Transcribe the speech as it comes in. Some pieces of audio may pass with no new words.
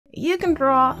You can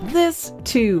draw this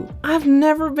too. I've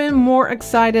never been more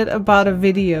excited about a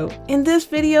video. In this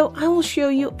video, I will show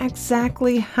you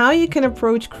exactly how you can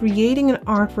approach creating an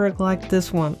artwork like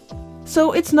this one.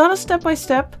 So it's not a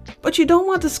step-by-step, but you don't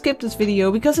want to skip this video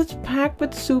because it's packed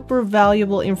with super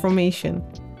valuable information.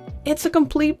 It's a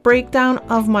complete breakdown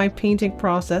of my painting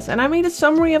process, and I made a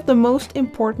summary of the most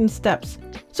important steps,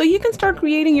 so you can start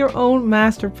creating your own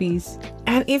masterpiece.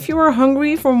 And if you are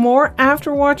hungry for more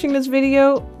after watching this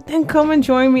video, then come and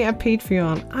join me at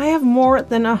Patreon. I have more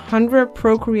than 100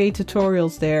 Procreate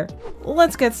tutorials there.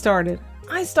 Let's get started.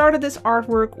 I started this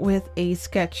artwork with a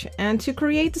sketch, and to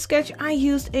create the sketch I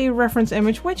used a reference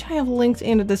image which I have linked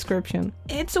in the description.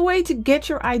 It's a way to get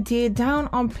your idea down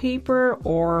on paper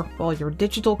or, well, your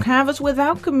digital canvas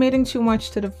without committing too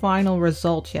much to the final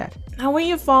result yet. Now when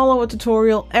you follow a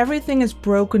tutorial, everything is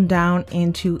broken down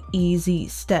into easy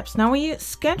steps. Now when you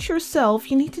sketch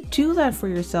yourself, you need to do that for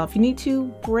yourself. You need to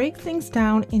break things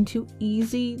down into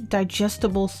easy,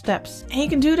 digestible steps. And you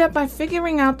can do that by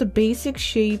figuring out the basic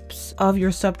shapes of your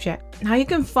subject. Now you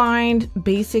can find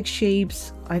basic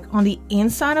shapes like on the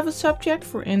inside of a subject.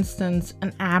 For instance,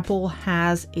 an apple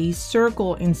has a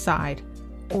circle inside.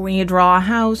 Or when you draw a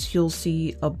house, you'll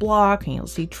see a block and you'll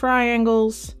see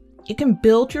triangles. You can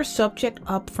build your subject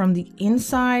up from the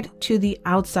inside to the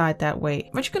outside that way.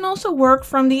 But you can also work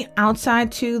from the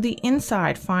outside to the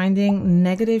inside, finding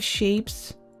negative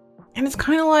shapes. And it's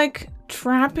kind of like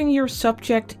trapping your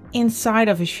subject inside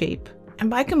of a shape. And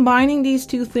by combining these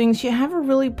two things, you have a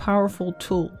really powerful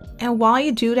tool. And while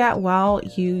you do that, while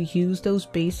you use those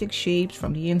basic shapes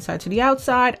from the inside to the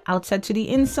outside to the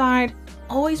inside,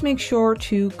 always make sure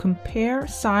to compare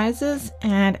sizes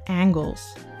and angles.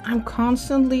 I'm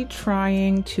constantly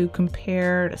trying to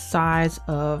compare the size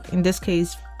of, in this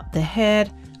case, the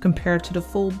head compared to the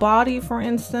full body, for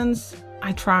instance.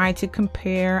 I try to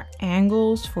compare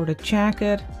angles for the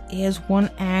jacket. Is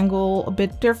one angle a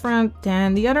bit different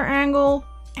than the other angle?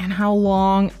 And how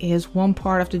long is one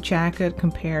part of the jacket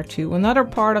compared to another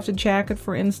part of the jacket,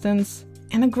 for instance?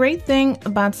 And a great thing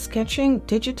about sketching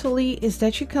digitally is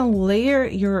that you can layer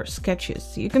your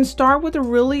sketches. You can start with a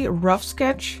really rough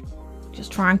sketch,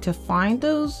 just trying to find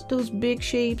those big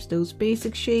shapes, those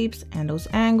basic shapes, and those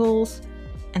angles.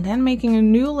 And then making a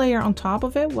new layer on top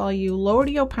of it while you lower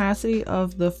the opacity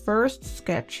of the first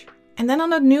sketch. And then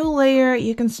on a new layer,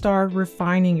 you can start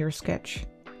refining your sketch.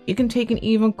 You can take an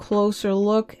even closer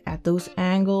look at those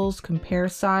angles, compare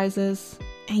sizes,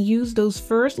 and use those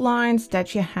first lines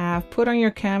that you have put on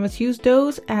your canvas. Use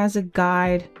those as a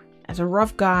guide, as a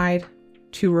rough guide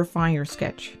to refine your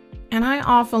sketch. And I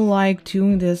often like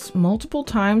doing this multiple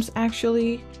times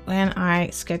actually. When I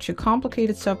sketch a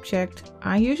complicated subject,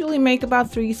 I usually make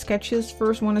about 3 sketches.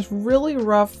 First one is really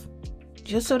rough,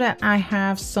 just so that I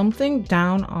have something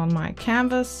down on my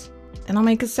canvas. Then I'll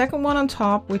make a second one on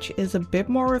top, which is a bit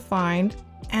more refined.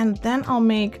 And then I'll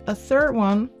make a third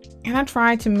one, and I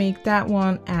try to make that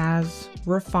one as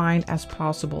refined as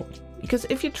possible. Because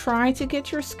if you try to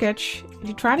get your sketch, if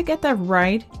you try to get that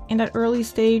right in that early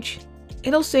stage,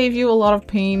 it'll save you a lot of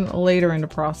pain later in the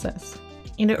process.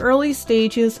 In the early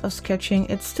stages of sketching,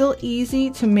 it's still easy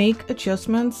to make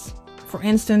adjustments. For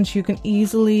instance, you can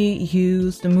easily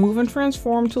use the Move and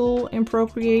Transform tool in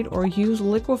Procreate or use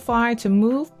Liquify to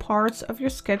move parts of your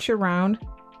sketch around.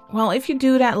 Well, if you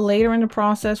do that later in the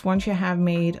process, once you have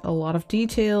made a lot of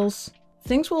details,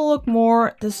 things will look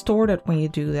more distorted when you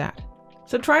do that.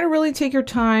 So try to really take your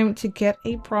time to get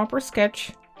a proper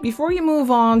sketch before you move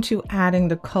on to adding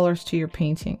the colors to your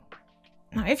painting.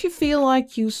 Now, if you feel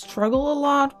like you struggle a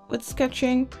lot with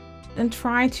sketching, then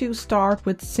try to start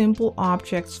with simple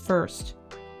objects first.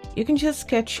 You can just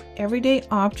sketch everyday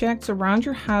objects around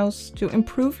your house to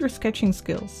improve your sketching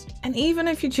skills. And even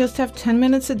if you just have 10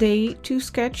 minutes a day to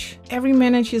sketch, every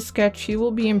minute you sketch, you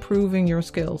will be improving your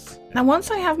skills. Now,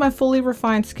 once I have my fully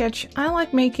refined sketch, I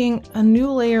like making a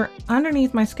new layer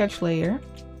underneath my sketch layer.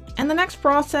 And the next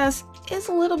process is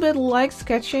a little bit like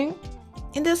sketching.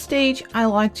 In this stage, I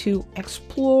like to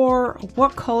explore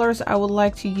what colors I would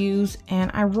like to use, and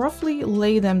I roughly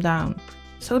lay them down.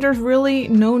 So there's really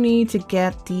no need to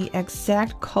get the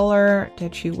exact color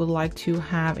that you would like to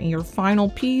have in your final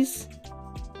piece.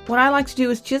 What I like to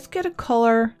do is just get a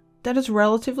color that is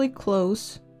relatively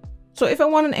close. So if I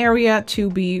want an area to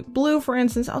be blue, for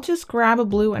instance, I'll just grab a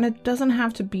blue, and it doesn't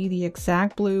have to be the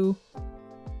exact blue,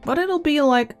 but it'll be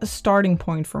like a starting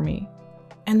point for me.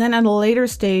 And then at a later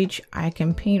stage, I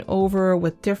can paint over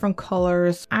with different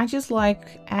colors. I just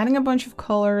like adding a bunch of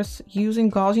colors, using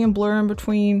Gaussian blur in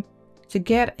between to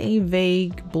get a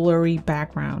vague, blurry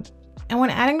background. And when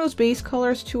adding those base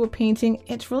colors to a painting,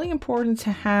 it's really important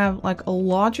to have like a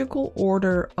logical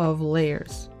order of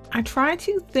layers. I try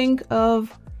to think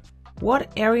of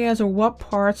what areas or what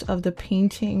parts of the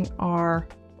painting are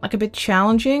like a bit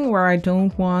challenging, where I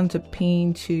don't want the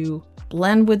paint to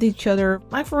blend with each other.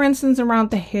 Like for instance,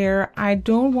 around the hair, I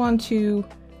don't want to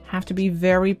have to be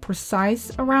very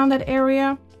precise around that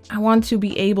area. I want to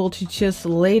be able to just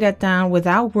lay that down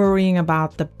without worrying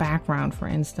about the background, for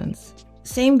instance.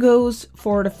 Same goes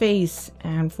for the face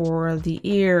and for the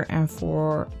ear and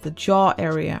for the jaw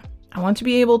area. I want to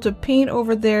be able to paint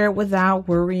over there without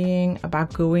worrying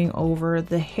about going over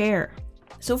the hair.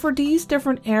 So for these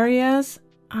different areas,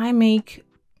 I make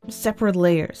separate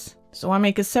layers. So I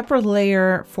make a separate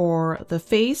layer for the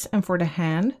face and for the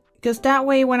hand, because that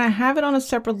way when I have it on a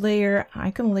separate layer, I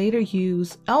can later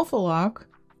use alpha lock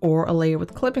or a layer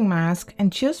with clipping mask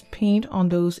and just paint on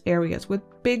those areas with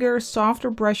bigger,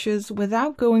 softer brushes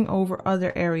without going over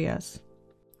other areas.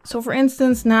 So for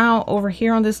instance, now over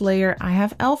here on this layer, I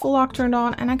have alpha lock turned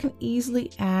on and I can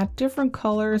easily add different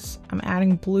colors. I'm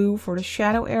adding blue for the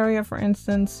shadow area, for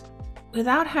instance,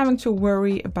 without having to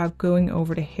worry about going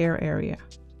over the hair area.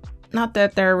 Not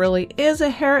that there really is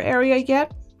a hair area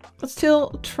yet, but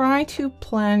still try to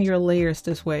plan your layers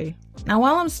this way. Now,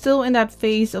 while I'm still in that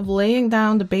phase of laying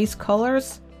down the base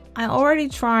colors, I already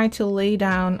tried to lay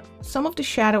down some of the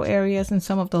shadow areas and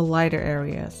some of the lighter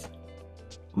areas.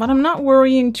 But I'm not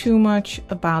worrying too much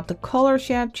about the colors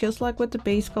yet, just like with the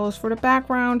base colors for the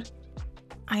background.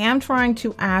 I am trying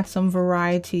to add some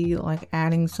variety, like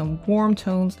adding some warm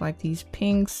tones like these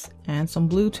pinks and some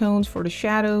blue tones for the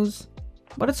shadows,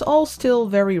 but it's all still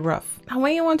very rough. Now,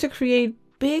 when you want to create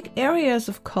big areas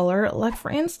of color, like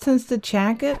for instance the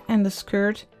jacket and the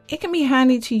skirt, it can be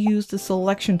handy to use the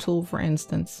selection tool, for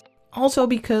instance. Also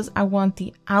because I want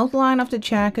the outline of the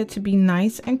jacket to be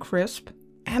nice and crisp,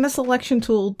 and the selection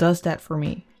tool does that for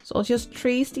me. So I'll just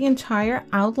trace the entire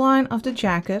outline of the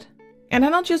jacket, and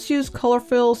then I'll just use color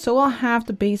fill, so I'll have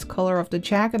the base color of the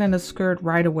jacket and the skirt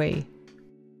right away.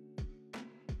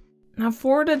 Now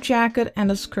for the jacket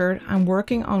and the skirt, I'm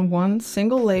working on one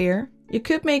single layer. You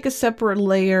could make a separate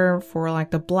layer for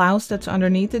like the blouse that's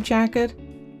underneath the jacket,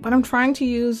 but I'm trying to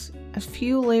use as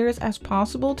few layers as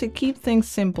possible to keep things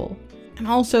simple. And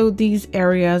also these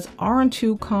areas aren't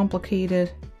too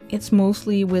complicated. It's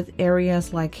mostly with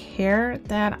areas like hair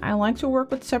that I like to work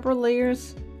with separate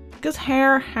layers, because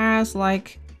hair has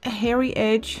like a hairy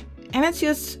edge and it's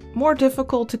just more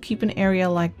difficult to keep an area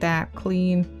like that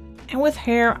clean. And with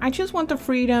hair, I just want the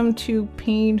freedom to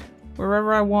paint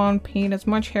wherever I want, paint as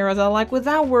much hair as I like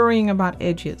without worrying about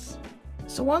edges.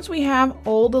 So once we have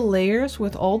all the layers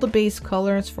with all the base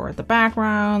colors for the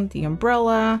background, the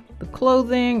umbrella, the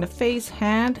clothing, the face,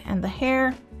 hand, and the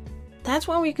hair, that's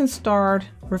when we can start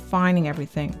refining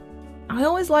everything. I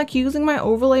always like using my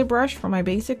overlay brush for my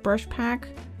basic brush pack.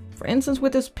 For instance,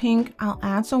 with this pink, I'll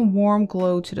add some warm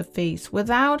glow to the face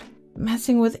without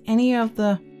messing with any of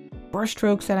the brush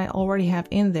strokes that I already have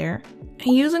in there.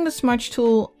 And using the smudge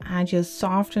tool, I just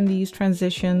soften these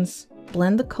transitions,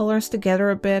 blend the colors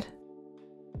together a bit,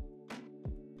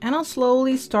 and I'll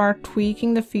slowly start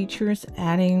tweaking the features,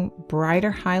 adding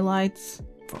brighter highlights.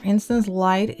 For instance,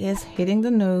 light is hitting the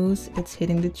nose, it's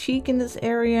hitting the cheek in this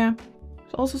area.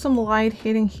 There's also some light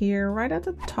hitting here, right at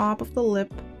the top of the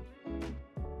lip,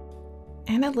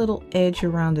 and a little edge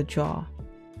around the jaw.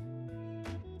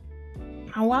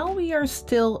 Now, while we are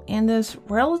still in this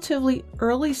relatively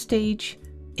early stage,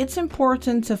 it's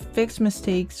important to fix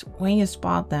mistakes when you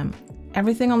spot them.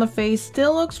 Everything on the face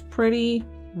still looks pretty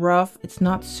rough. It's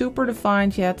not super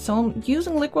defined yet, so I'm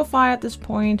using Liquify at this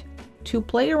point to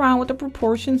play around with the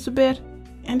proportions a bit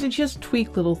and to just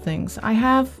tweak little things. I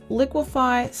have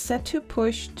Liquify set to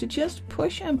push to just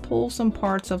push and pull some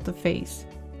parts of the face.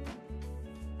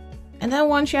 And then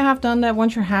once you have done that,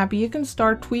 once you're happy, you can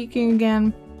start tweaking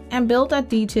again and build that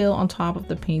detail on top of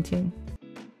the painting.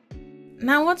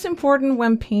 Now, what's important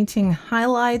when painting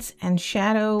highlights and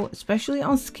shadow, especially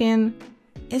on skin,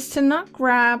 is to not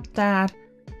grab that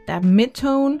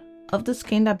mid-tone of the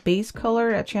skin, that base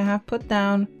color that you have put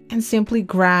down, and simply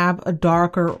grab a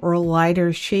darker or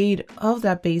lighter shade of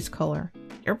that base color.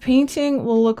 Your painting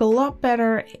will look a lot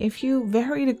better if you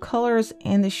vary the colors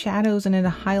in the shadows and in the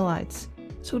highlights.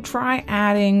 So try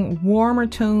adding warmer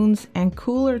tones and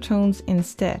cooler tones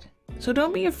instead. So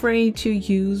don't be afraid to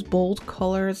use bold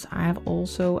colors. I have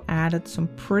also added some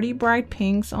pretty bright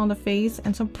pinks on the face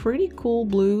and some pretty cool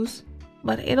blues,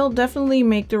 but it'll definitely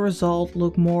make the result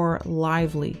look more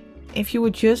lively. If you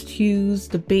would just use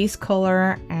the base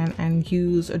color and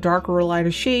use a darker or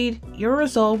lighter shade, your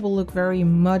result will look very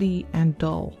muddy and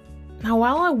dull. Now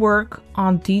while I work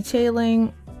on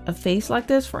detailing a face like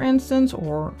this, for instance,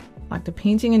 or like the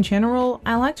painting in general,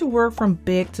 I like to work from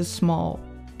big to small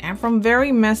and from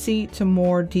very messy to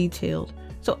more detailed.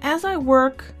 So as I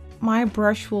work, my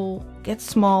brush will get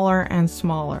smaller and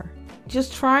smaller.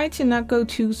 Just try to not go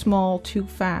too small too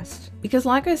fast, because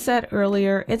like I said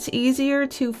earlier, it's easier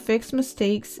to fix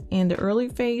mistakes in the early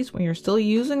phase when you're still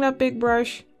using that big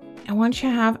brush, and once you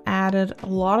have added a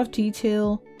lot of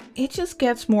detail, it just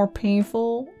gets more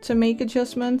painful to make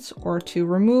adjustments or to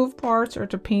remove parts or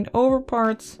to paint over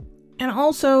parts. And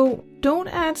also, don't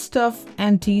add stuff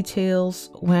and details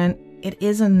when it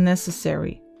isn't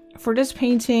necessary. For this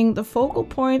painting, the focal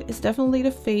point is definitely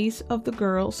the face of the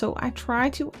girl, so I try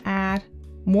to add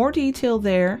more detail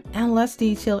there and less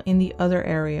detail in the other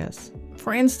areas.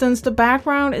 For instance, the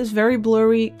background is very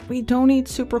blurry. We don't need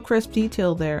super crisp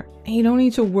detail there. And you don't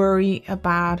need to worry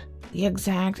about the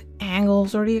exact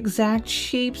angles or the exact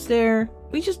shapes there.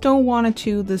 We just don't want it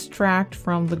to distract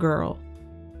from the girl.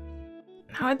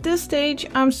 Now at this stage,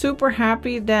 I'm super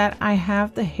happy that I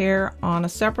have the hair on a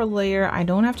separate layer. I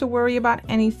don't have to worry about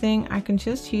anything. I can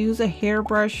just use a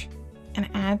hairbrush and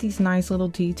add these nice little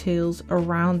details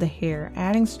around the hair,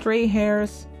 adding stray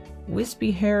hairs,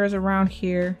 wispy hairs around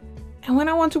here. And when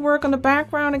I want to work on the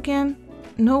background again,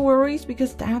 no worries,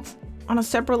 because that's on a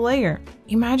separate layer.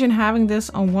 Imagine having this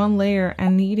on one layer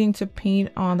and needing to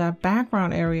paint on that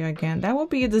background area again. That would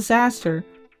be a disaster.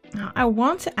 Now I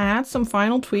want to add some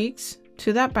final tweaks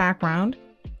to that background.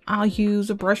 I'll use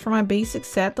a brush from my basic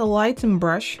set, the Lighten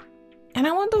brush, and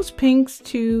I want those pinks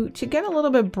to get a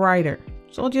little bit brighter.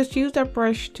 So I'll just use that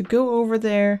brush to go over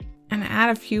there and add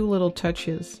a few little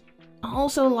touches. I'll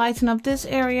also lighten up this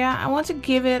area. I want to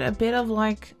give it a bit of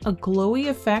like a glowy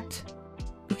effect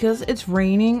because it's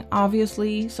raining,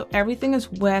 obviously, so everything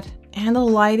is wet, and the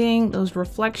lighting, those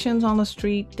reflections on the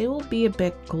street, they will be a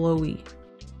bit glowy.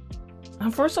 Now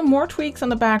for some more tweaks on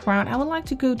the background, I would like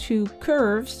to go to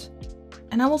Curves,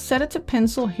 and I will set it to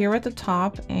pencil here at the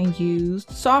top and use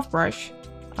soft brush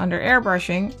under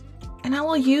airbrushing. And I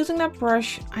will, using that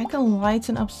brush, I can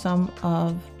lighten up some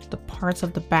of the parts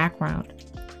of the background.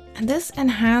 And this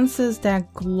enhances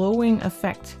that glowing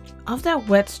effect of that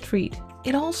wet street.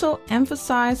 It also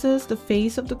emphasizes the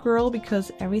face of the girl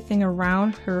because everything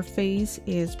around her face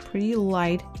is pretty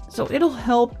light. So it'll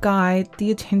help guide the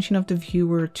attention of the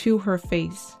viewer to her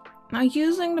face. Now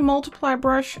using the multiply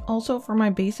brush, also for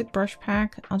my basic brush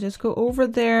pack, I'll just go over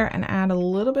there and add a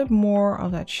little bit more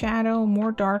of that shadow,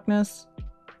 more darkness.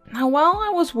 Now while I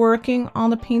was working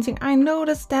on the painting, I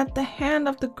noticed that the hand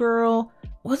of the girl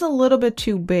was a little bit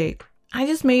too big. I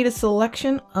just made a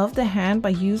selection of the hand by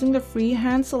using the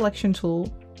freehand selection tool,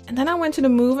 and then I went to the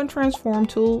move and transform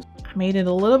tool. I made it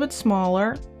a little bit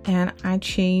smaller and I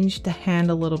changed the hand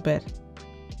a little bit.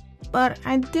 But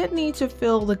I did need to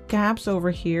fill the gaps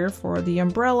over here for the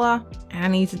umbrella, and I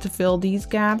needed to fill these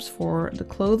gaps for the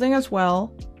clothing as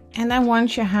well. And then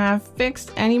once you have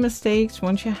fixed any mistakes,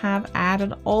 once you have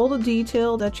added all the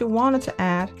detail that you wanted to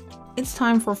add, it's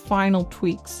time for final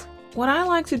tweaks. What I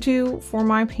like to do for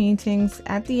my paintings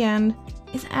at the end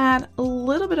is add a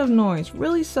little bit of noise,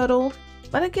 really subtle,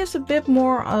 but it gives a bit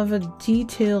more of a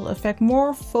detail effect,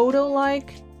 more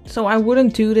photo-like. So I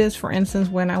wouldn't do this, for instance,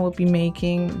 when I would be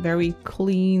making very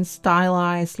clean,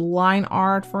 stylized line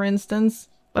art, for instance.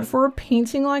 But for a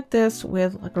painting like this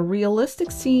with like a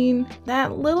realistic scene,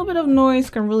 that little bit of noise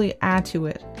can really add to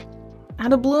it. Now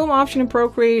the bloom option in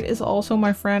Procreate is also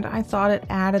my friend. I thought it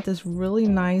added this really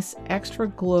nice extra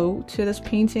glow to this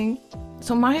painting.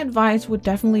 So my advice would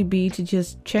definitely be to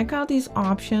just check out these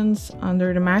options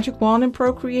under the magic wand in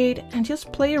Procreate and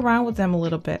just play around with them a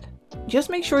little bit.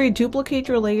 Just make sure you duplicate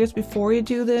your layers before you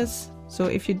do this. So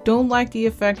if you don't like the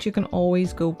effect, you can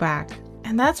always go back.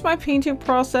 And that's my painting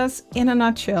process in a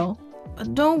nutshell.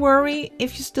 But don't worry,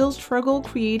 if you still struggle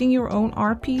creating your own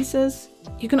art pieces,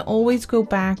 you can always go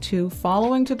back to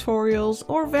following tutorials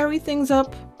or vary things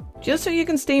up, just so you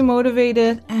can stay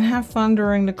motivated and have fun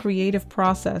during the creative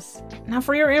process. Now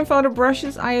for your info, the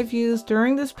brushes I have used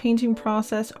during this painting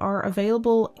process are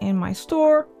available in my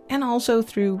store and also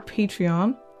through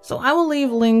Patreon. So I will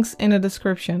leave links in the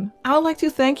description. I would like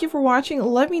to thank you for watching.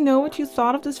 Let me know what you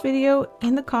thought of this video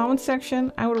in the comment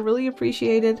section. I would really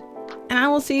appreciate it. And I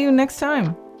will see you next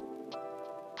time.